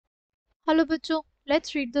Hello bachcho,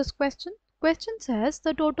 let's read this question. Question says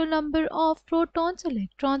the total number of protons,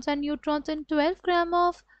 electrons and neutrons in 12 gram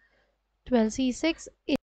of 12C6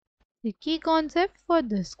 is. The key concept for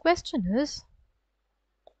this question is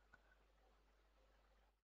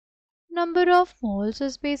number of moles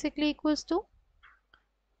is basically equals to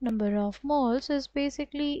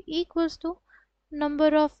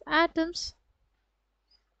number of atoms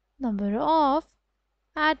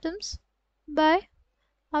by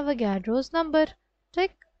Avogadro's number.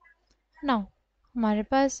 ठीक. Now हमारे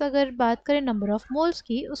पास अगर बात करें number of moles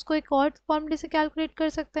की, उसको एक और फॉर्मूले से कैलकुलेट कर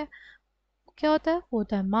सकते हैं. क्या होता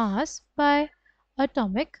है मास बाय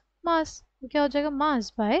एटॉमिक मास. क्या हो जाएगा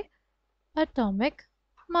मास बाय एटॉमिक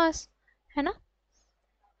मास, है ना.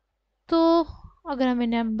 तो अगर हमें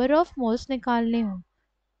नंबर ऑफ मोल्स निकालने हो,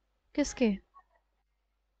 किसके,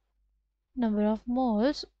 number of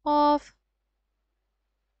moles of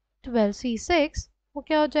 12C6, वो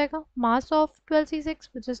क्या हो जाएगा mass of 12C6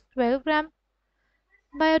 which is 12 gram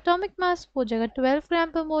bye atomic mass, हो जाएगा 12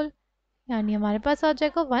 ग्राम पर मोल, यानी हमारे पास आ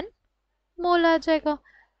जाएगा 1 मोल आ जाएगा.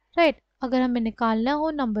 राइट. अगर हमें निकालना हो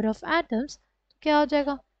नंबर ऑफ एटम्स, तो क्या हो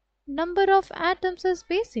जाएगा number of atoms is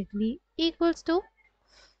basically equals to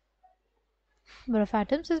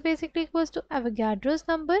Avogadro's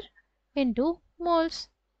number into moles.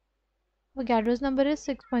 Avogadro's number is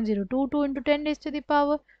 6.022 into 10 raised to the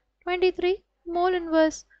power 23 mole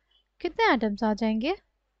inverse. कितने एटम्स आ जाएंगे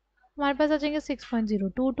हमारे पास? आ जाएंगे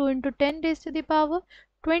 6.022 into 10 raised to the power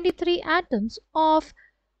 23 atoms of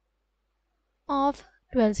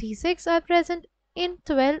 12C6 are present in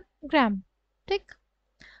 12 gram. ठीक.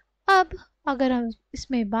 अब अगर हम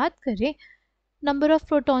इसमें बात करें नंबर ऑफ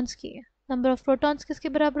प्रोटॉन्स की, नंबर ऑफ प्रोटॉन्स किसके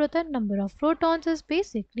बराबर होता है? Number of protons is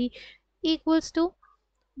basically equals to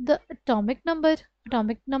the atomic number.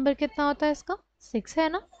 Atomic number कितना होता है इसका? 6 है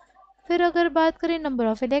ना. फिर अगर बात करें नंबर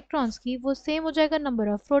ऑफ इलेक्ट्रॉन्स की, वो सेम हो जाएगा नंबर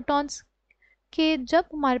ऑफ प्रोटॉन्स के जब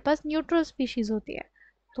हमारे पास न्यूट्रल स्पीशीज होती है,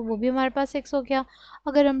 तो वो भी हमारे पास 6 हो गया.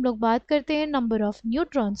 अगर हम लोग बात करते हैं नंबर ऑफ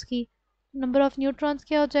न्यूट्रॉन्स की, नंबर ऑफ न्यूट्रॉन्स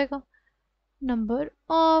क्या हो जाएगा? Number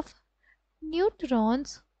of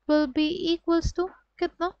neutrons will be equals to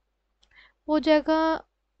कितना हो जाएगा?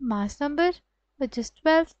 Mass number which is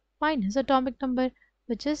 12 minus atomic number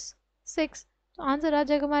which is 6. तो आंसर आ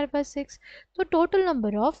जाएगा हमारे पास 6. तो total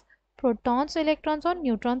number of protons, electrons और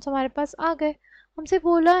न्यूट्रॉन्स हमारे पास आ गए. हमसे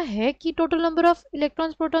बोला है कि total number of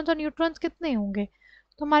electrons, protons और न्यूट्रॉन्स कितने होंगे.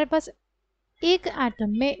 तो हमारे पास एक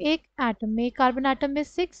कार्बन एटम में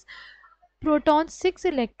 6 प्रोटॉन्स, 6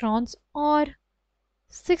 इलेक्ट्रॉन्स और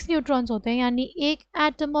 6 न्यूट्रॉन्स होते हैं, यानी एक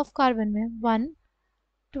एटम ऑफ कार्बन में 1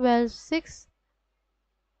 12 6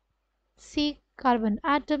 सी कार्बन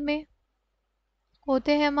एटम में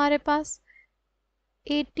होते हैं हमारे पास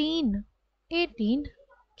 18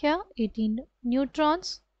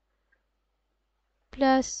 neutrons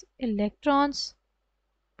plus electrons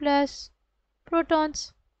plus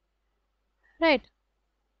protons. Right.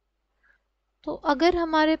 तो अगर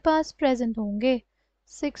हमारे पास प्रेजेंट होंगे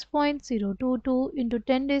 6.022 into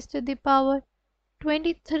 10 raised to the power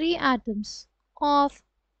 23 atoms of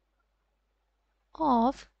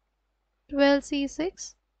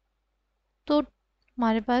 12C6, तो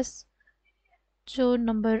हमारे पास जो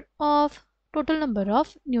total number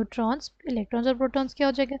of neutrons, electrons और प्रोटॉन्स क्या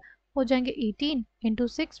हो जाएंगे 18 into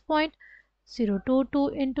 6.022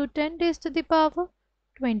 into 10 raised to the power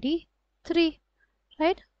 23.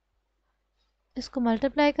 Right. इसको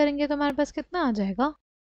मल्टीप्लाई करेंगे तो हमारे पास कितना आ जाएगा?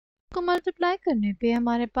 इसको मल्टीप्लाई करने पे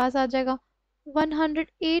हमारे पास आ जाएगा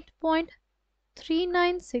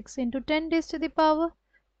 108.396 into 10 raised to the power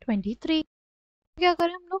 23. क्या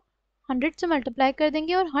करें हम लोग? 100 से मल्टीप्लाई कर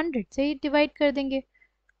देंगे और 100 से ही डिवाइड कर देंगे.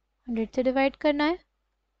 100 से डिवाइड करना है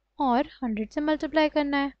और 100 से मल्टीप्लाई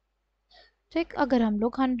करना है. ठीक. अगर हम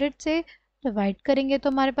लोग 100 से डिवाइड करेंगे तो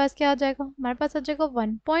हमारे पास क्या आ जाएगा? हमारे पास आ जाएगा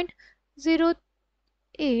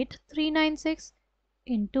 1.08396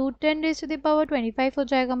 into 10 raised to the power 25 हो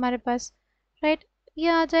जाएगा हमारे पास. राइट. ये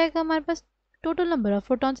आ जाएगा हमारे पास total number of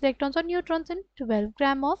protons, electrons और neutrons in 12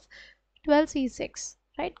 gram of 12C6.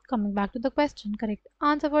 Right. Coming back to the question, correct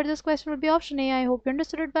answer for this question would be option A. I hope you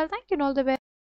understood it well. Thank you and all the best.